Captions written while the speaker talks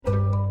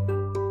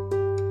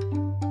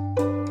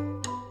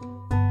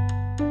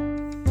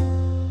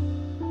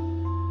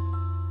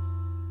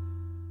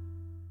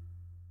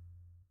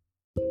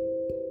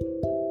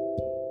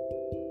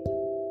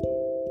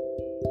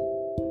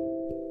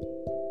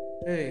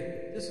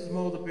this is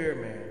Mo the Beer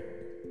Man,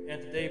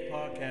 and today's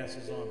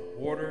podcast is on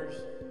borders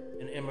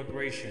and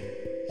immigration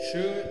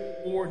should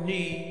or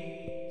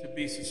need to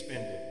be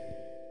suspended.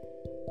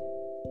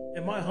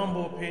 In my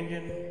humble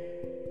opinion,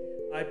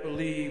 I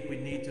believe we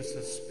need to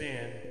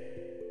suspend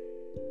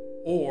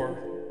or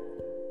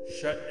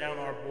shut down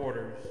our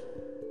borders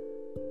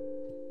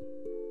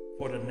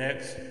for the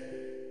next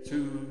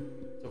 2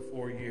 to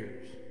 4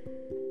 years.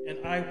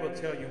 And I will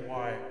tell you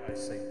why I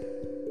say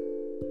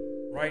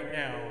that. Right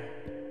now,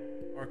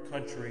 our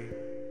country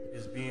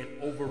is being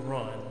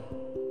overrun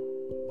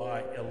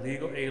by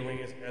illegal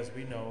aliens, as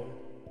we know,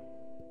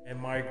 and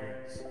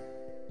migrants.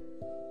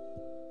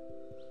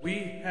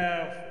 We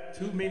have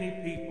too many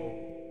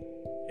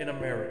people in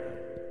America.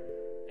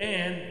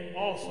 And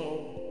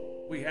also,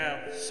 we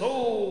have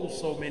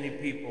so many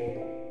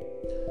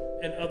people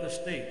in other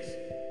states.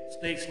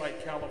 States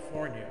like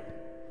California,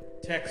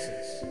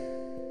 Texas,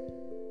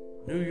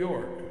 New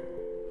York,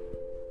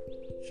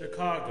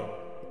 Chicago.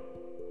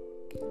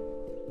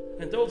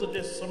 And those are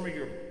just some of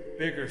your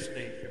bigger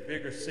states, your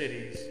bigger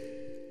cities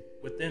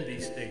within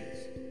these states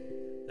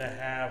that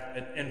have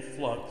an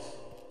influx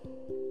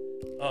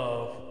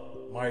of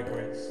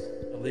migrants,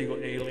 illegal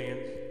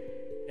aliens,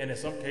 and in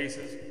some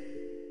cases,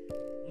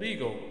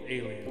 legal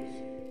aliens.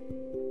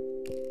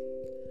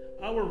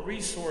 Our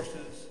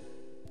resources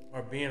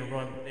are being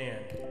run thin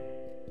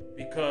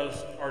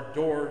because our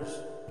doors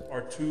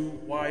are too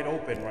wide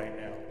open right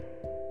now.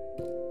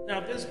 Now,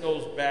 this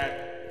goes back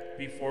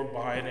before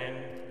Biden,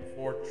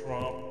 before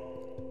Trump,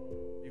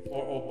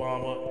 before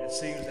Obama. It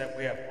seems that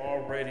we have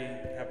already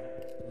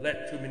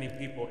let too many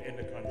people in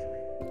the country.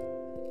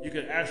 You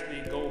could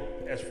actually go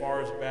as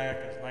far as back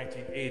as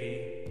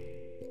 1980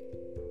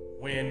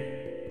 when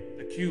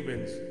the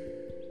Cubans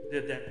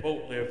did that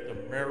boat lift, the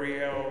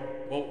Mariel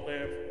boat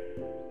lift,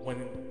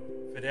 when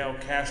Fidel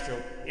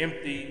Castro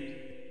emptied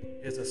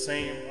his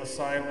insane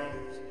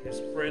asylums, his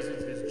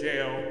prisons, his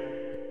jail,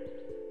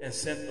 and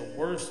sent the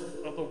worst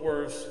of the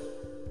worst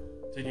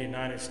to the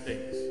United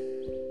States.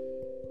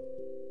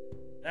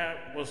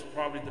 That was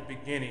probably the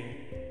beginning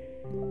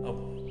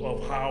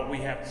of how we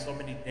have so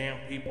many damn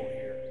people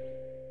here.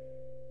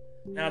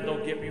 Now,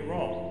 don't get me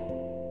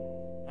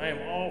wrong. I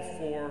am all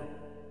for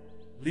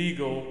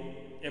legal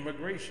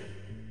immigration.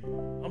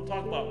 I'm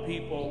talking about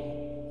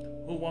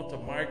people who want to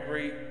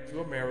migrate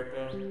to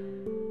America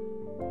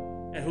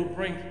and who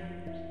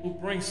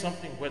bring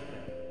something with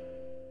them.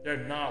 Their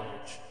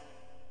knowledge,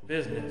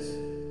 business.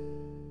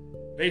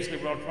 Basically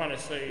what I'm trying to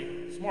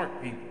say,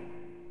 smart people.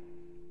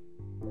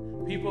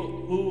 People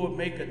who will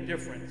make a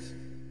difference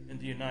in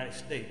the United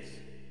States.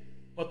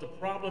 But the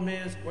problem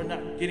is we're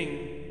not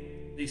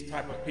getting these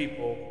type of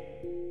people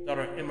that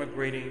are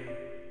immigrating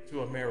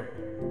to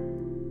America.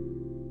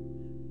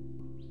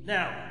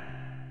 Now,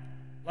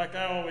 like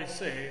I always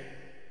say,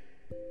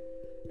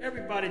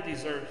 everybody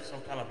deserves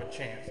some kind of a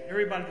chance.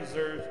 Everybody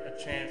deserves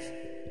a chance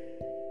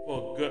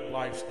for a good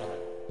lifestyle.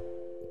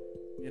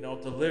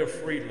 To live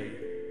freely,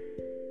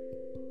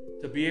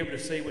 to be able to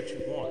say what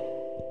you want.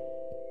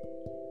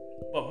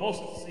 But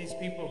most of these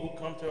people who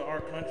come to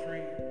our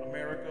country,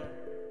 America,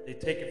 they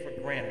take it for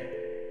granted.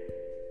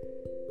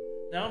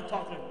 Now I'm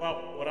talking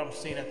about what I'm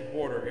seeing at the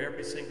border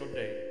every single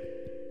day.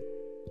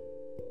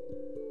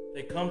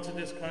 They come to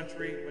this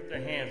country with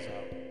their hands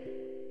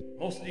out.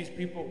 Most of these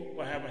people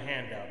will have a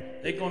handout.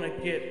 They're going to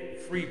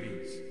get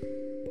freebies.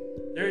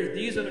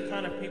 These are the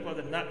kind of people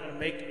that are not going to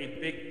make a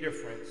big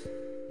difference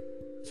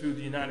to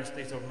the United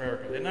States of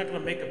America. They're not going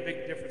to make a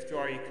big difference to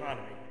our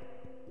economy,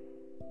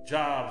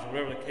 jobs,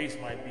 whatever the case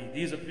might be.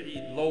 These are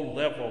pretty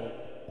low-level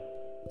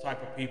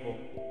type of people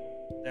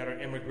that are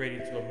immigrating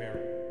to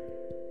America.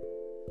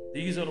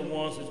 These are the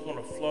ones who's going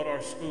to flood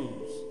our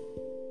schools.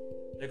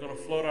 They're going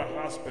to flood our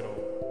hospital,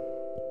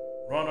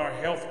 run our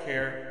health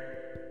care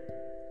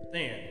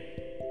thin.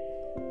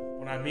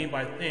 What I mean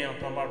by thin, I'm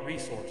talking about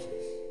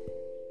resources.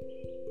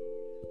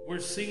 We're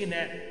seeing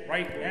that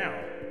right now.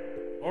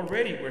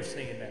 Already we're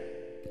seeing that.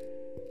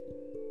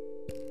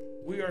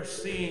 We are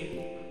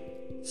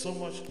seeing so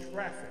much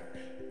traffic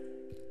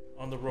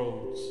on the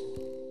roads.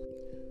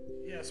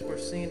 Yes, we're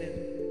seeing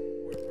it.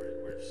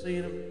 We're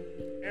seeing them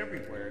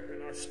everywhere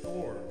in our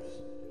stores.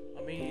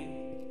 I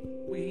mean,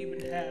 we even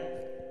have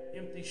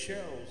empty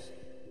shelves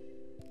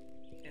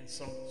in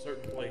some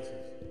certain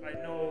places. I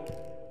know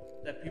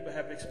that people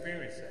have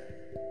experienced that.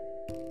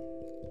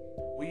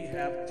 We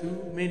have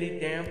too many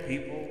damn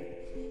people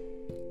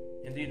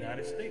in the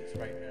United States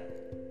right now.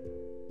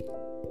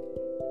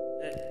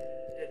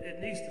 It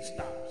needs to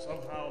stop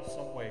somehow,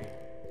 some way.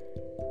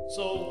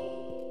 So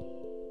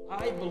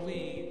I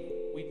believe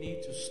we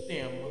need to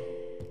stem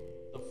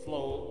the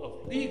flow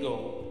of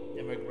legal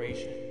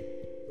immigration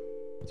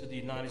to the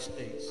United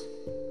States.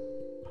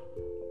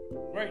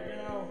 Right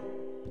now,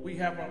 we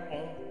have our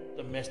own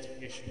domestic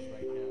issues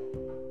right now.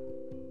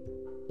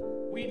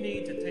 We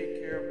need to take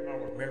care of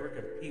our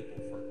American people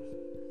first.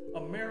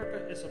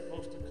 America is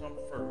supposed to come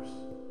first.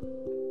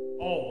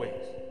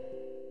 Always.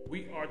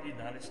 We are the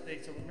United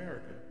States of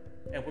America,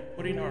 and we're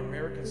putting our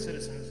American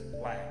citizens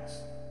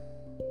last.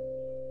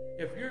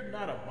 If you're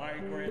not a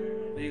migrant,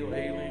 illegal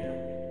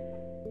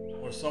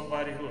alien, or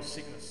somebody who is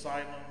seeking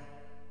asylum,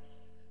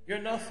 you're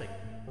nothing.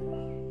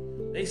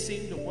 They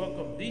seem to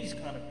welcome these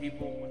kind of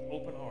people with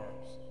open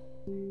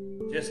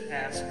arms. Just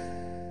ask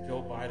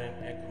Joe Biden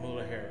and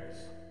Kamala Harris,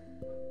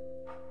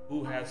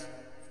 who has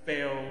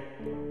failed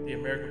the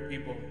American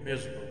people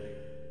miserably.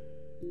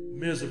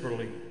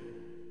 Miserably.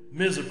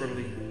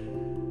 Miserably.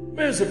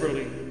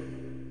 Miserably.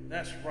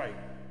 That's right.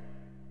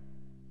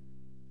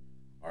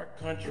 Our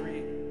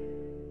country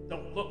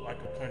don't look like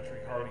a country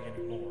hardly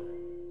anymore.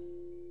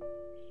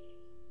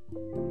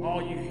 All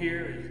you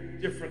hear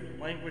is different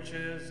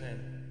languages and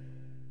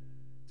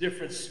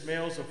different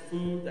smells of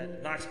food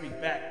that knocks me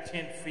back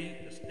 10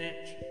 feet, the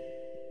stench.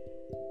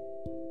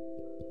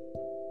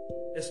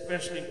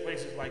 Especially in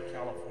places like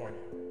California,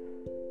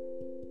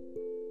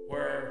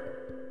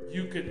 where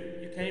you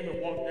can't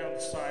even walk down the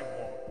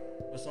sidewalk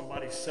with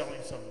somebody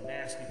selling some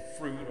nasty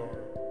fruit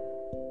or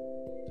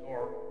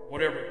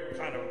whatever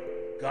kind of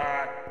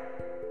God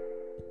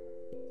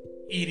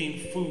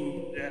eating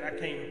food that I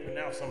can't even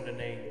pronounce some of the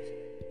names.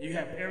 You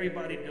have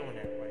everybody doing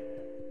that right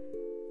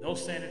now. No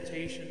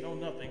sanitation, no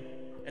nothing.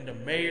 And the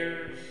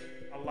mayors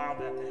allow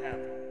that to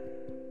happen.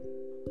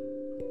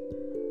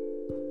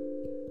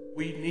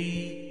 We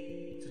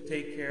need to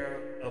take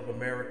care of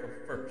America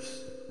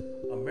first.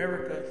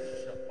 America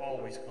should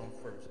always come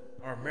first.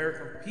 Our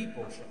American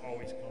people should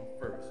always come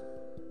first.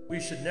 We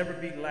should never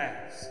be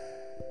last.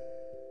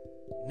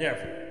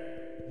 Never.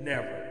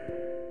 Never.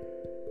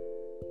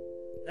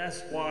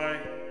 That's why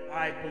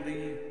I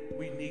believe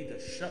we need to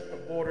shut the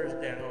borders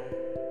down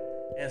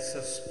and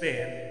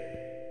suspend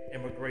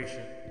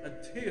immigration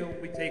until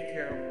we take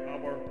care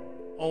of our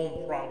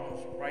own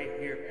problems right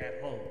here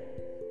at home.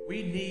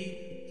 We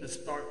need to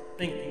start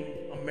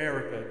thinking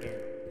America again.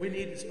 We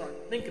need to start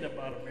thinking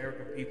about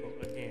American people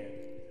again.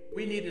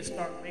 We need to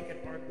start making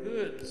our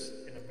goods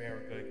in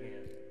America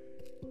again.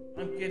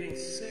 I'm getting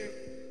sick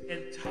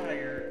and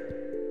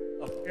tired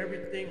of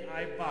everything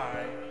I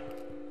buy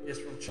is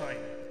from China.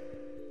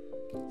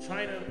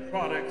 China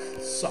products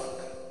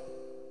suck.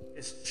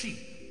 It's cheap.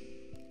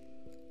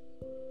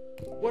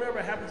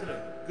 Whatever happened to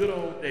the good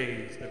old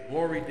days, the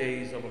glory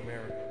days of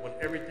America, when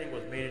everything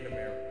was made in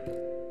America?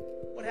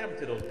 What happened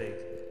to those days?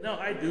 Now,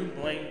 I do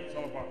blame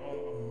some of our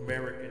own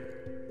American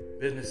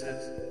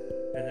businesses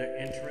and their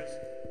interests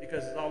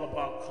because it's all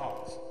about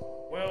cost.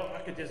 Well, I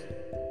could just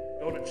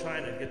go to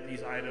China and get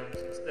these items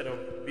instead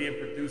of being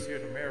produced here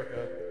in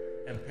America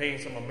and paying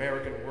some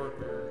American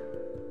worker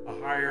a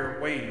higher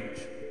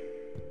wage.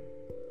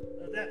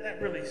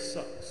 That really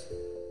sucks.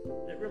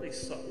 It really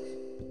sucks.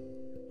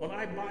 When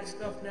I buy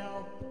stuff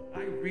now,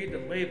 I read the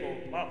label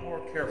a lot more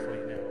carefully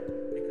now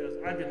because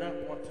I do not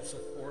want to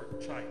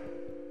support China.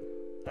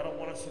 I don't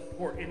want to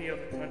support any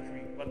other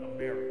country but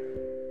America.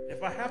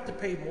 If I have to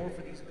pay more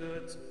for these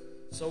goods,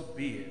 so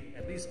be it.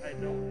 At least I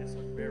know it's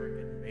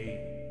American made.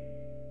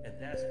 And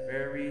that's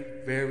very,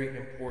 very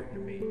important to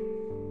me.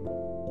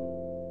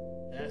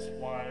 That's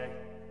why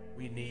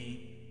we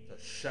need to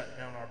shut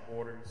down our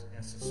borders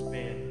and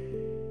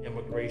suspend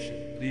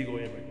immigration, legal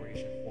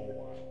immigration for a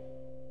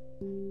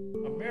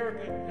while.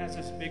 America has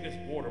its biggest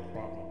border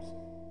problems.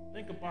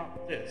 Think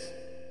about this.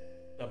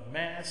 The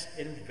mass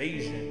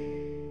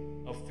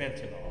invasion of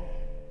fentanyl.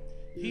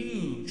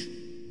 Huge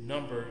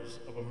numbers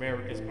of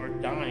Americans are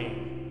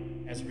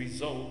dying as a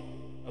result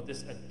of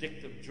this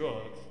addictive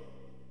drugs,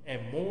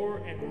 and more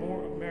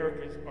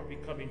Americans are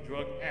becoming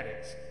drug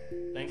addicts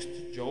thanks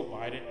to Joe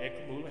Biden and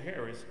Kamala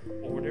Harris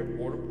over their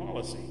border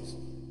policies.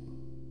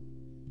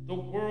 The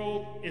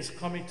world is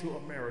coming to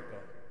America,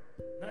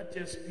 not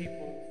just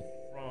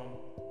people from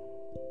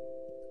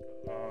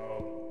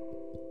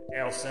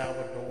El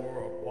Salvador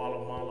or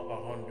Guatemala or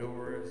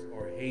Honduras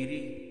or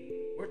Haiti.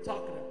 We're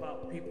talking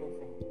about people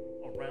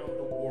from around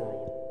the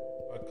world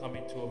are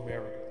coming to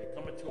America. They're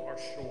coming to our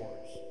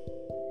shores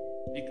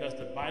because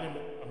the Biden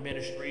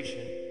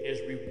administration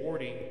is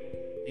rewarding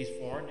these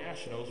foreign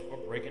nationals for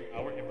breaking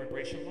our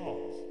immigration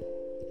laws.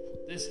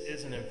 This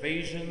is an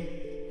invasion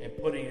and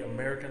putting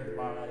American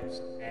lives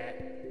at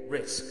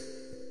risk.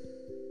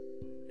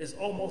 It's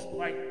almost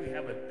like we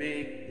have a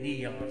big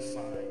neon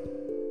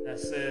sign that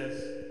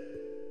says,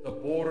 "The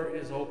border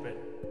is open.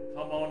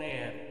 Come on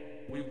in.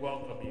 We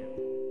welcome you.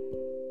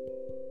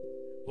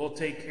 We'll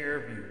take care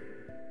of you.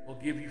 We'll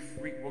give you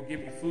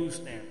food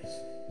stamps.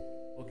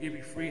 We'll give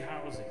you free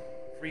housing,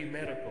 free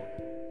medical,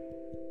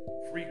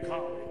 free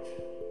college."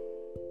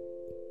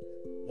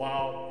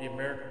 While the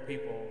American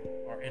people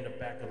are in the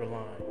back of the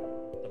line,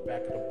 the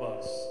back of the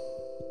bus.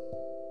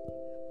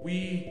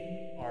 We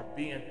are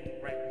being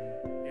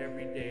threatened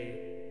every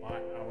day by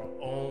our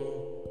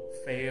own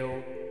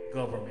failed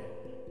government.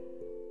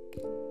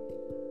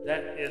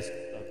 That is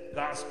the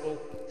gospel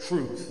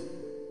truth.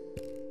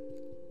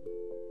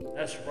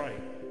 That's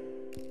right.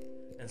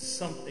 And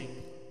something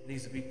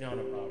needs to be done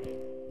about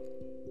it.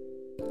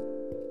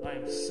 I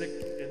am sick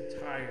and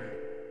tired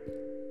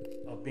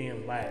of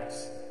being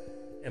last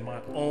in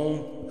my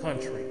own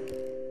country.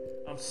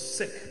 I'm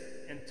sick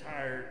and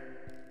tired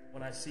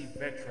when I see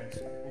veterans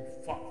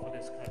who fought for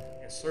this country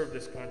and served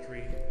this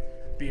country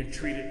being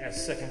treated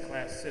as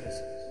second-class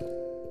citizens.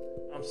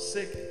 I'm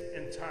sick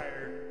and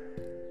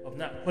tired of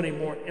not putting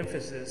more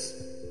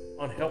emphasis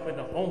on helping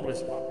the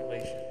homeless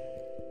population,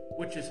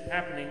 which is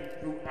happening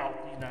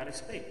throughout the United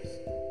States.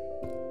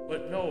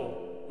 But no,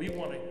 we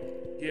want to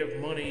give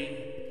money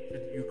to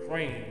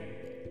Ukraine.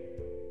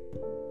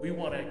 We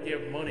want to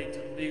give money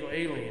to illegal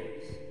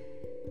aliens.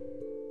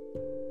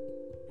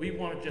 We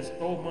want to just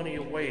throw money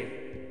away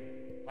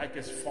like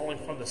it's falling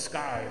from the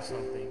sky or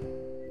something.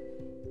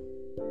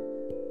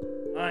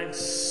 I'm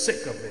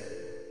sick of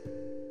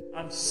it.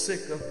 I'm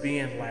sick of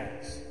being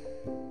last.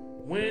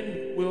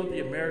 When will the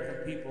American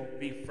people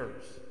be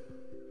first?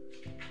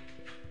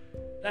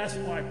 That's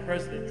why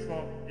President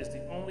Trump is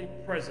the only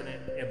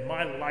president in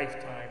my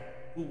lifetime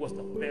who was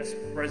the best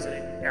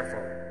president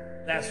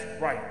ever. That's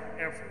right,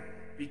 ever.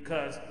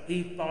 Because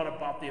he thought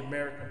about the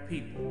American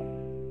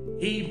people.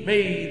 He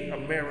made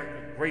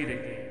America great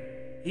again.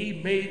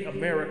 He made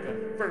America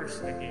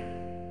first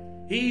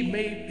again. He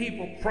made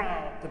people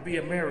proud to be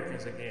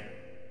Americans again.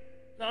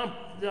 Now,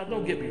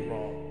 don't get me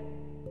wrong.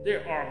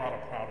 There are a lot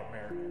of proud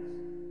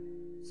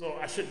Americans. So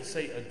I shouldn't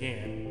say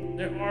again.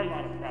 There are a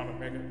lot of proud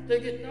Americans.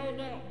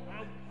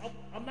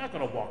 I'm not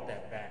going to walk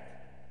that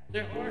back.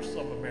 There are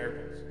some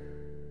Americans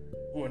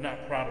who are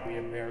not proud to be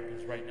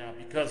Americans right now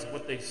because of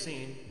what they've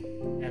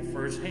seen at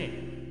first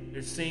hand.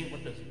 They're seeing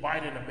what this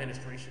Biden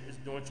administration is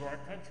doing to our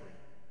country.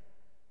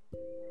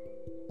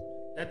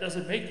 That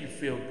doesn't make you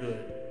feel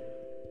good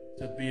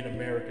to be an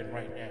American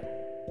right now.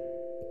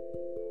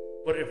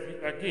 But if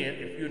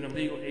you're an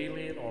illegal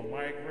alien or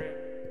migrant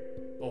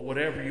or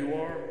whatever you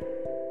are,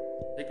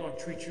 they're going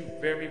to treat you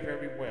very,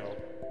 very well.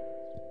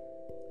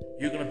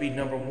 You're going to be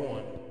number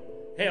one.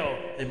 Hell,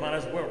 they might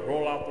as well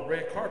roll out the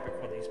red carpet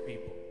for these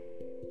people.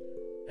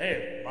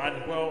 Hey, might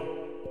as well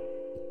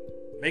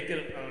make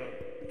it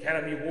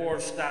Academy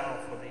Award style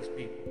for these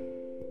people.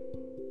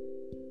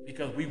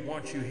 Because we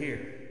want you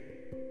here.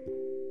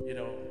 You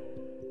know,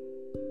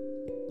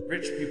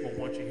 rich people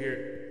want you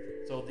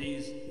here. So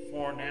these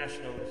foreign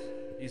nationals,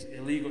 these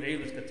illegal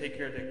aliens can take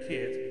care of their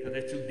kids because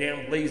they're too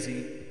damn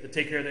lazy to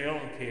take care of their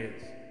own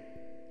kids.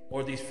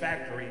 Or these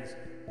factories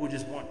who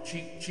just want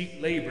cheap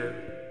labor,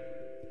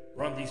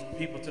 run these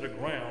people to the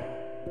ground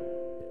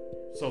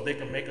so they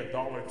can make $1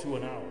 or $2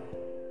 an hour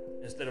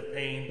instead of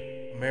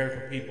paying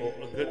American people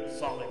a good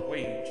solid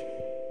wage.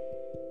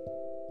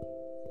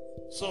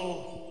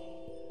 So,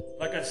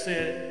 like I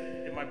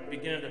said in my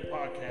beginning of the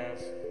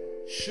podcast,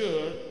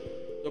 should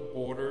the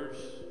borders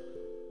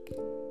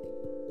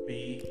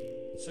be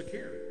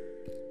secure?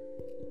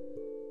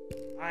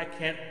 I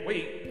can't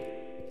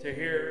wait to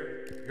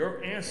hear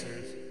your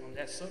answers on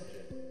that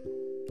subject.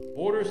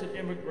 Borders and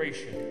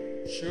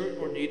immigration should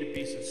or need to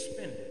be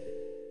suspended.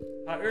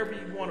 However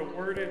you want to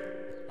word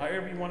it,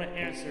 however you want to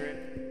answer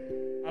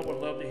it, I would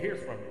love to hear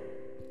from you.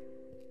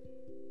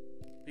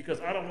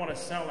 Because I don't want to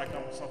sound like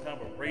I'm some kind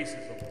of a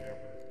racist or whatever.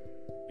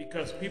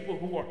 Because people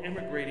who are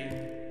immigrating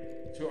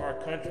to our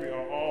country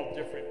are all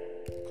different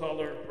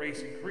color,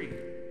 race, and creed.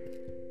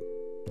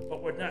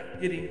 But we're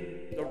not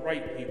getting the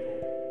right people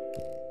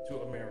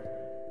to America.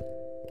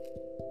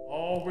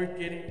 All we're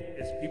getting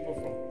is people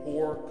from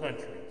poor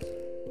countries.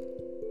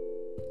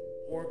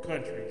 Poor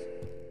countries.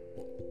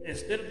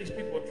 Instead of these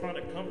people trying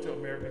to come to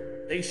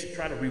America, they should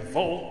try to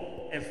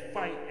revolt and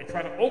fight and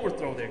try to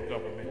overthrow their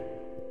government.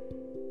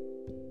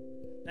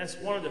 That's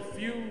one of the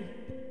few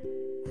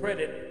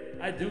credit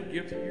I do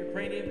give to the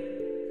Ukrainian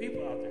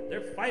people out there.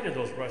 They're fighting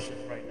those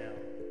Russians right now.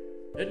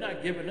 They're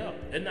not giving up.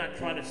 They're not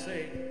trying to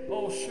say,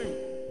 oh shoot,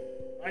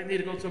 I need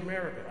to go to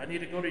America. I need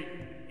to go to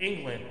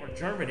England or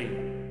Germany.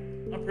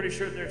 I'm pretty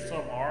sure there's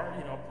some are,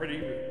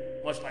 pretty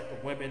much like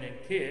the women and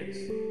kids.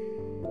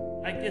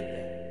 I get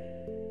that.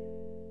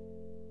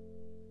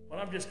 But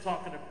I'm just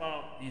talking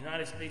about the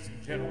United States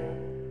in general.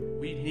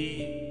 We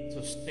need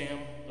to stem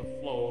the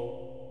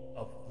flow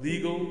of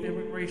legal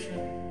immigration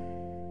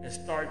and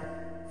start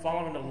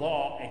following the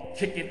law and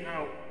kicking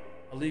out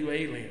illegal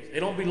aliens. They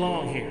don't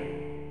belong here.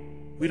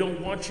 We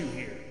don't want you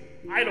here.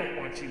 I don't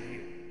want you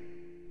here.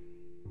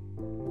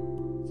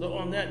 So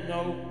on that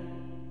note,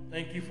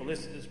 thank you for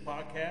listening to this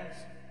podcast.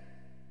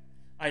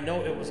 I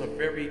know it was a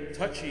very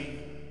touchy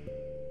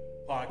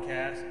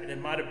podcast, and it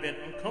might have been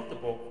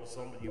uncomfortable for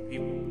some of you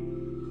people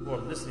who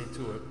are listening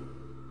to it.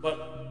 But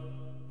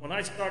when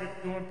I started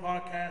doing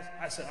podcasts,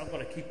 I said I'm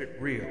going to keep it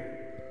real.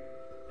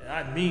 And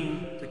I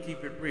mean to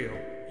keep it real,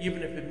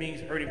 even if it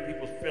means hurting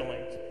people's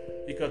feelings,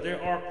 because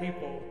there are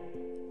people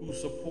who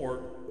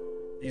support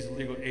these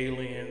illegal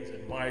aliens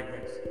and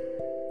migrants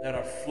that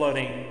are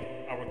flooding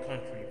our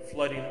country,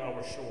 flooding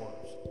our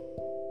shores,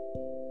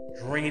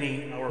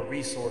 draining our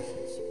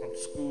resources from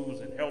schools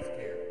and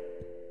healthcare.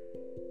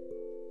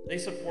 They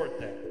support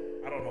that.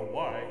 I don't know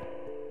why,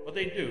 but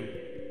they do.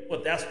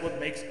 But that's what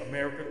makes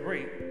America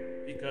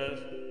great, because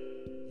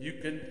you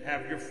can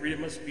have your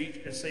freedom of speech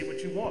and say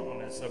what you want on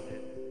that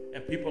subject.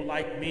 And people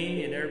like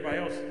me and everybody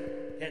else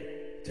can't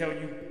tell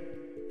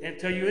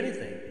you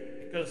anything,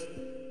 because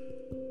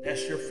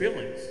that's your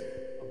feelings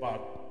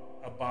about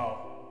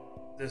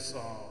about this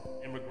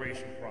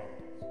immigration problem.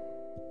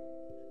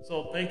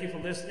 So thank you for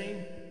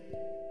listening.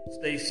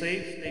 Stay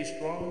safe, stay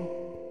strong.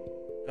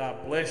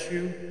 God bless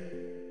you,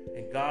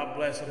 and God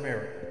bless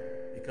America,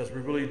 because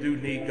we really do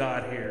need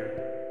God here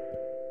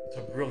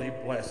to really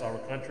bless our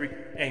country.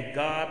 And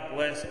God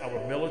bless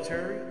our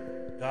military.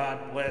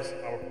 God bless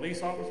our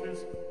police officers.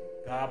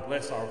 God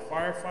bless our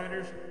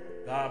firefighters.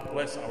 God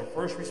bless our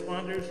first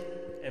responders.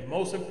 And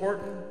most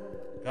important,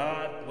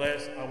 God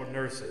bless our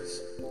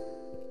nurses.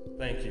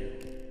 Thank you.